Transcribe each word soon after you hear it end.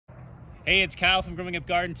Hey, it's Kyle from Growing Up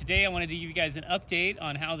Garden. Today I wanted to give you guys an update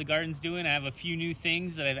on how the garden's doing. I have a few new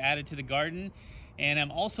things that I've added to the garden, and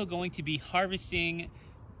I'm also going to be harvesting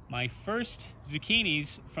my first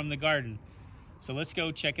zucchinis from the garden. So let's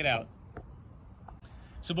go check it out.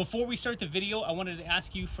 So before we start the video, I wanted to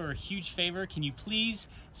ask you for a huge favor. Can you please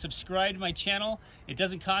subscribe to my channel? It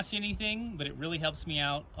doesn't cost you anything, but it really helps me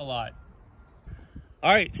out a lot.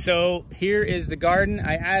 All right, so here is the garden.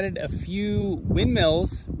 I added a few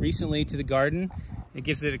windmills recently to the garden. It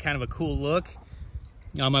gives it a kind of a cool look.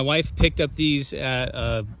 My wife picked up these at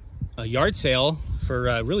a yard sale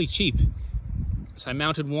for really cheap. So I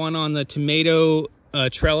mounted one on the tomato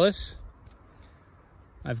trellis.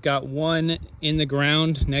 I've got one in the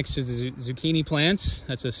ground next to the zucchini plants.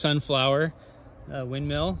 That's a sunflower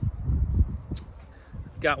windmill.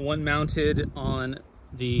 I've got one mounted on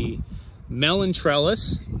the melon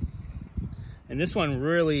trellis, and this one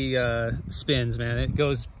really spins, man. It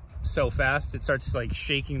goes so fast, it starts like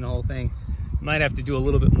shaking the whole thing. Might have to do a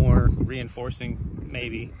little bit more reinforcing,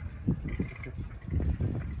 maybe.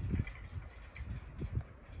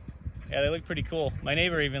 Yeah, they look pretty cool. My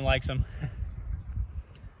neighbor even likes them.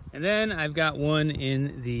 And then I've got one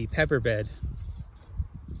in the pepper bed.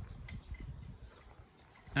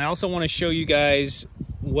 I also want to show you guys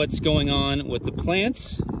what's going on with the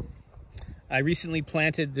plants. I recently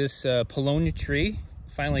planted this Paulownia tree,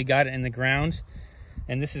 finally got it in the ground,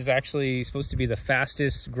 and this is actually supposed to be the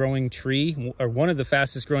fastest growing tree, or one of the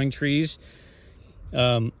fastest growing trees.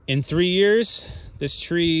 In 3 years, this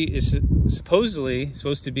tree is supposedly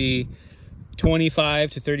supposed to be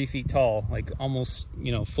 25 to 30 feet tall, like almost,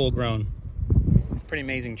 you know, full grown. Pretty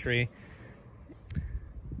amazing tree.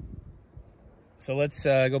 So let's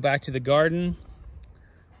go back to the garden.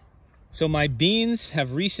 So my beans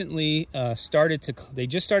have recently they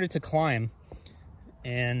just started to climb,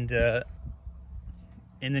 and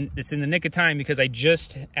it's in the nick of time because I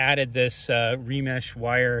just added this remesh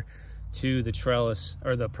wire to the trellis,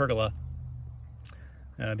 or the pergola,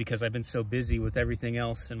 because I've been so busy with everything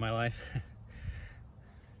else in my life.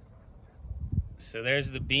 So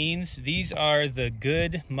there's the beans. These are the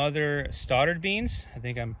Good Mother Stoddard beans. I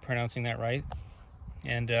think I'm pronouncing that right.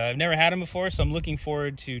 And I've never had them before, so I'm looking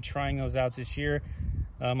forward to trying those out this year.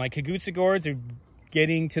 My Kagutsa gourds are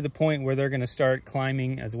getting to the point where they're going to start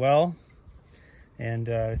climbing as well. And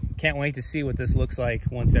can't wait to see what this looks like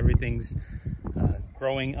once everything's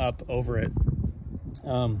growing up over it.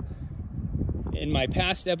 In my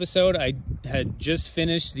past episode, I had just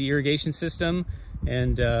finished the irrigation system,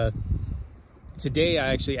 and today I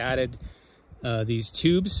actually added these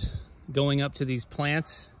tubes going up to these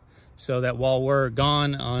plants, so that while we're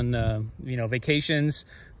gone on vacations,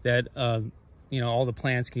 that all the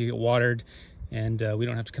plants can get watered, and we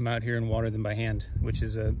don't have to come out here and water them by hand, which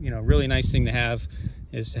is a really nice thing to have,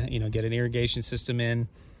 is to get an irrigation system in,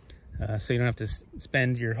 so you don't have to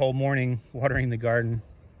spend your whole morning watering the garden.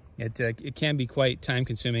 It can be quite time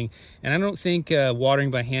consuming, and I don't think watering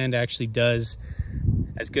by hand actually does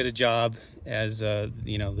as good a job as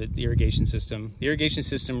the irrigation system. The irrigation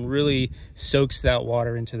system really soaks that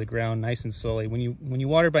water into the ground nice and slowly. When you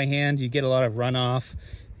water by hand, you get a lot of runoff,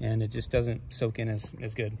 and it just doesn't soak in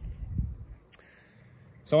as good.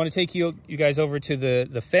 So I want to take you guys over to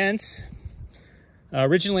the fence.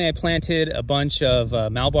 Originally, I planted a bunch of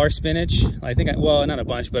Malabar spinach. Well, not a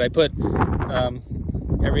bunch, but I put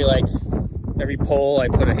every pole I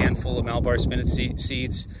put a handful of Malabar spinach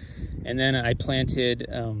seeds, and then I planted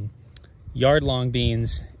yard-long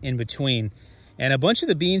beans in between. And a bunch of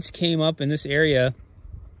the beans came up in this area,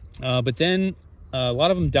 but then a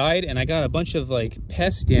lot of them died, and I got a bunch of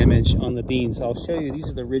pest damage on the beans. I'll show you. These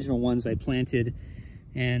are the original ones I planted,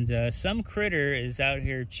 and some critter is out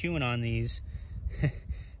here chewing on these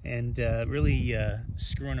and really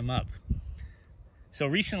screwing them up. So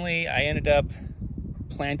recently I ended up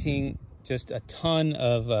planting just a ton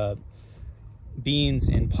of beans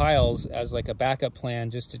in piles as like a backup plan,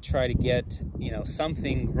 just to try to get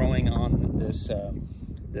something growing on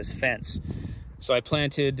this fence. So I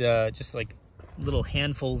planted just like little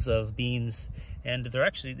handfuls of beans, and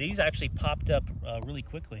these actually popped up really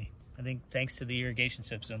quickly, I think thanks to the irrigation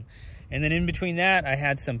system. And then in between that, I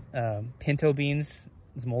had some pinto beans,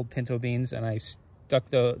 some old pinto beans, and I stuck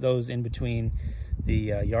those in between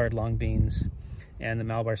the yard-long beans and the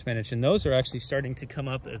Malabar spinach, and those are actually starting to come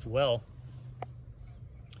up as well.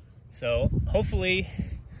 So hopefully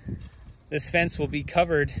this fence will be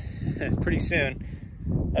covered pretty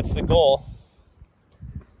soon. That's the goal.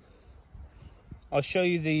 I'll show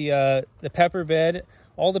you the pepper bed.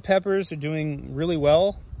 All the peppers are doing really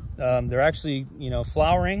well. They're actually,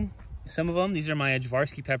 flowering, some of them. These are my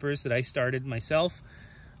Ajvarski peppers that I started myself.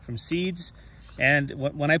 from seeds. And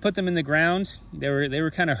when I put them in the ground, they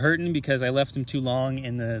were kind of hurting because I left them too long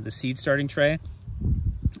in the seed starting tray.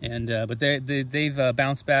 And but they've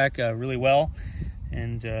bounced back really well.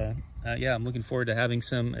 And yeah, I'm looking forward to having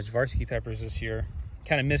some Ajvarski peppers this year.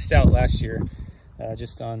 Kind of missed out last year,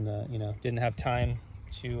 just on you know, didn't have time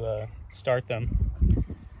to start them.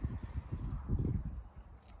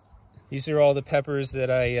 These are all the peppers that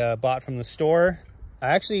I bought from the store. I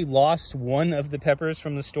actually lost one of the peppers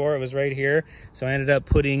from the store. It was right here. So I ended up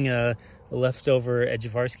putting a leftover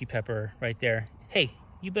Ajvarski pepper right there. Hey,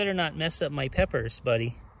 you better not mess up my peppers,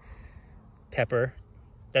 buddy. Pepper.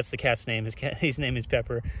 That's the cat's name. His name is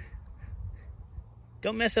Pepper.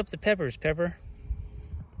 Don't mess up the peppers, Pepper.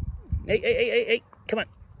 Hey, come on.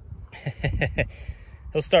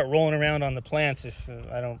 He'll start rolling around on the plants if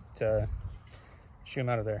I don't shoo him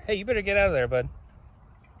out of there. Hey, you better get out of there, bud.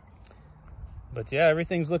 But yeah,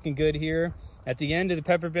 everything's looking good here. At the end of the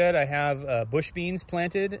pepper bed, I have bush beans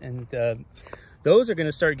planted, and those are going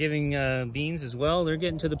to start giving beans as well. They're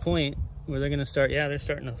getting to the point where they're going to start, yeah, they're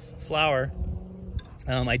starting to flower.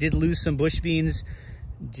 I did lose some bush beans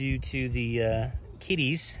due to the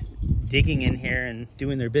kitties digging in here and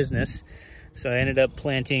doing their business. So I ended up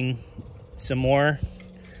planting some more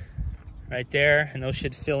right there, and those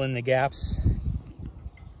should fill in the gaps.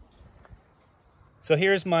 So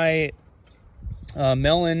here's my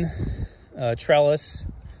melon trellis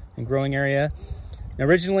and growing area. Now,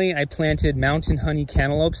 originally I planted mountain honey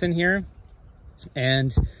cantaloupes in here,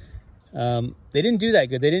 and they didn't do that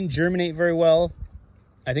good. They didn't germinate very well.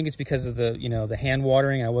 I think it's because of the, you know, the hand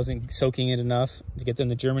watering. I wasn't soaking it enough to get them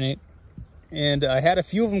to germinate. And I had a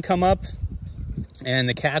few of them come up, and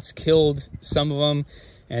the cats killed some of them,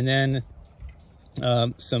 and then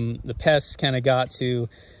the pests kind of got to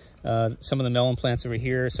some of the melon plants over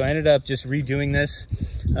here. So I ended up just redoing this.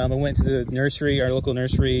 I went to the nursery, our local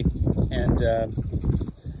nursery, and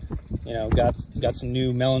you know, got some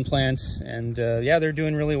new melon plants, and yeah, they're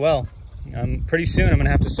doing really well. Pretty soon I'm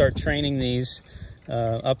gonna have to start training these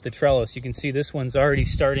up the trellis. You can see this one's already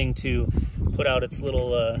starting to put out its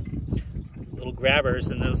little grabbers,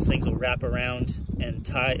 and those things will wrap around and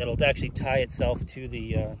tie. It'll actually tie itself to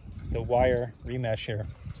the wire remesh here.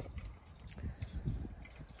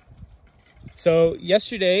 So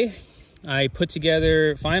yesterday I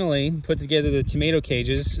finally put together the tomato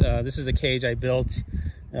cages. This is a cage I built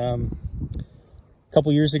a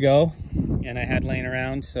couple years ago and I had laying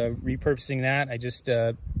around, so repurposing that. I just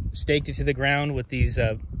staked it to the ground with these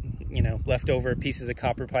you know, leftover pieces of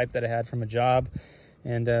copper pipe that I had from a job,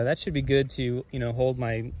 and that should be good to, you know, hold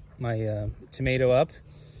my tomato up.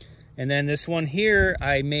 And then this one here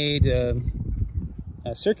I made a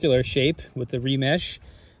circular shape with the remesh,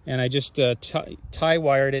 and I just tie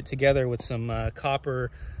wired it together with some copper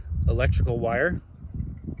electrical wire,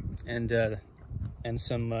 and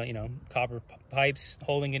some you know, copper pipes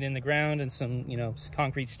holding it in the ground, and some, you know,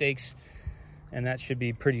 concrete stakes, and that should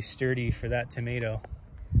be pretty sturdy for that tomato.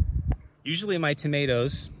 Usually my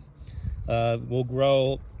tomatoes will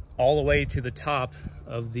grow all the way to the top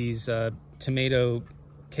of these tomato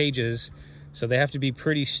cages, so they have to be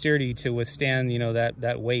pretty sturdy to withstand, you know,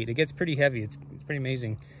 that weight. It gets pretty heavy. It's pretty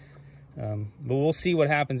amazing. But we'll see what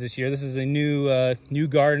happens this year. This is a new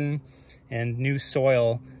garden and new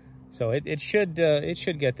soil, so it should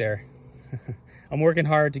get there. I'm working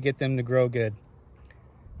hard to get them to grow good.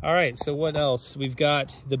 All right, so what else? We've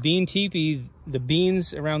got the bean teepee. The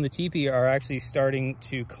beans around the teepee are actually starting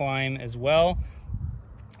to climb as well.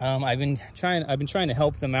 I've been trying to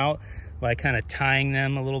help them out by kind of tying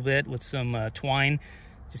them a little bit with some twine,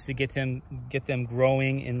 just to get them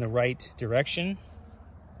growing in the right direction.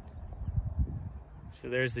 So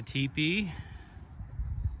there's the teepee.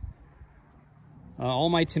 All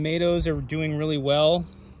my tomatoes are doing really well.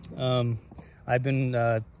 I've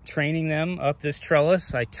been training them up this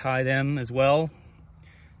trellis. I tie them as well,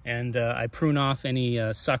 and I prune off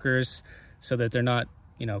any suckers so that they're not,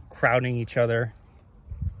 you know, crowding each other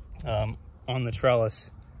on the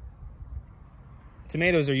trellis.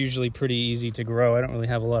 Tomatoes are usually pretty easy to grow. I don't really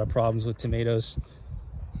have a lot of problems with tomatoes.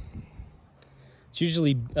 It's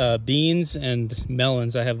usually beans and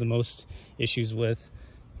melons I have the most issues with.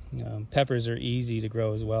 Peppers are easy to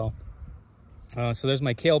grow as well. So there's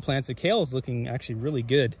my kale plants. The kale is looking actually really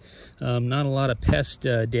good. Not a lot of pest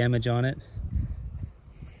damage on it.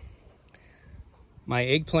 My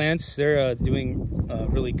eggplants, they're doing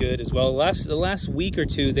really good as well. The last week or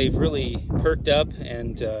two, they've really perked up,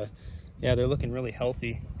 and yeah, they're looking really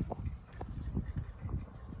healthy.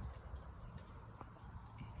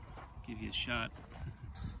 Give you a shot.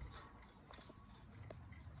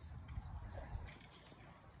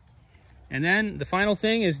 And then the final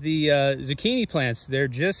thing is the zucchini plants. They're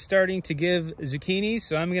just starting to give zucchini,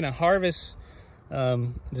 so I'm gonna harvest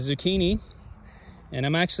the zucchini. And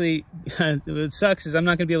I'm actually, what sucks is I'm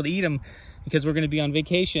not gonna be able to eat them because we're gonna be on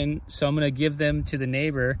vacation, so I'm gonna give them to the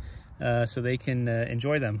neighbor so they can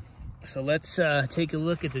enjoy them. So let's take a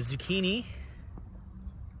look at the zucchini.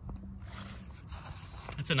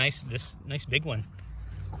 That's a nice big one.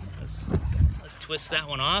 Let's twist that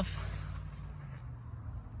one off.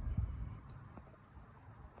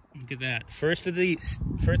 Look at that, first of the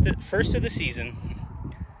season.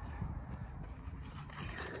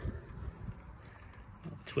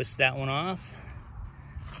 Twist that one off.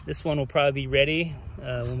 This one will probably be ready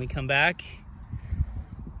when we come back.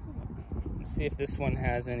 Let's see if this one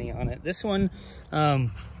has any on it. This one, oh,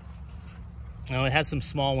 it has some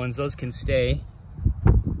small ones. Those can stay.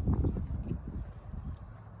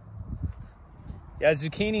 Yeah,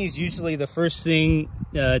 zucchini is usually the first thing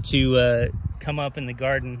to come up in the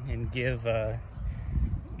garden and give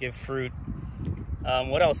fruit.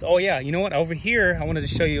 What else? Oh yeah, you know what? Over here, I wanted to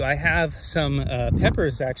show you, I have some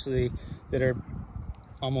peppers actually that are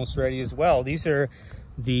almost ready as well. These are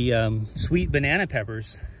the sweet banana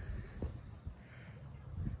peppers.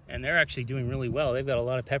 And they're actually doing really well. They've got a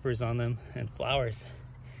lot of peppers on them and flowers.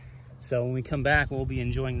 So when we come back, we'll be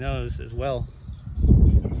enjoying those as well.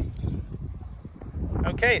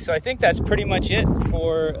 Okay, so I think that's pretty much it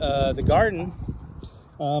for the garden.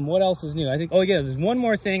 What else is new? I think, oh yeah, there's one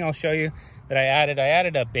more thing I'll show you that I added. I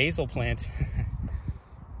added a basil plant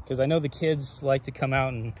because I know the kids like to come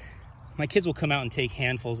out, and my kids will come out and take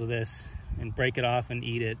handfuls of this and break it off and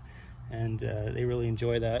eat it, and they really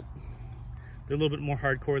enjoy that. They're a little bit more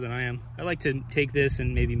hardcore than I am. I like to take this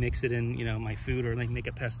and maybe mix it in, you know, my food, or like make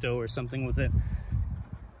a pesto or something with it.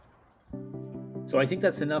 So I think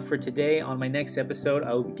that's enough for today. On my next episode,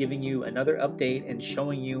 I will be giving you another update and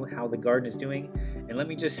showing you how the garden is doing. And let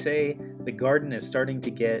me just say, the garden is starting to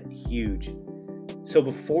get huge. So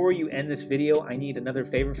before you end this video, I need another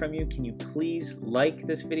favor from you. Can you please like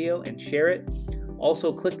this video and share it?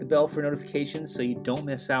 Also, click the bell for notifications so you don't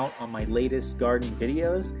miss out on my latest garden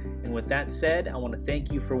videos. And with that said, I want to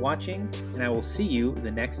thank you for watching, and I will see you in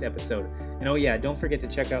the next episode. And oh yeah, don't forget to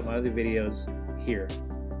check out my other videos here.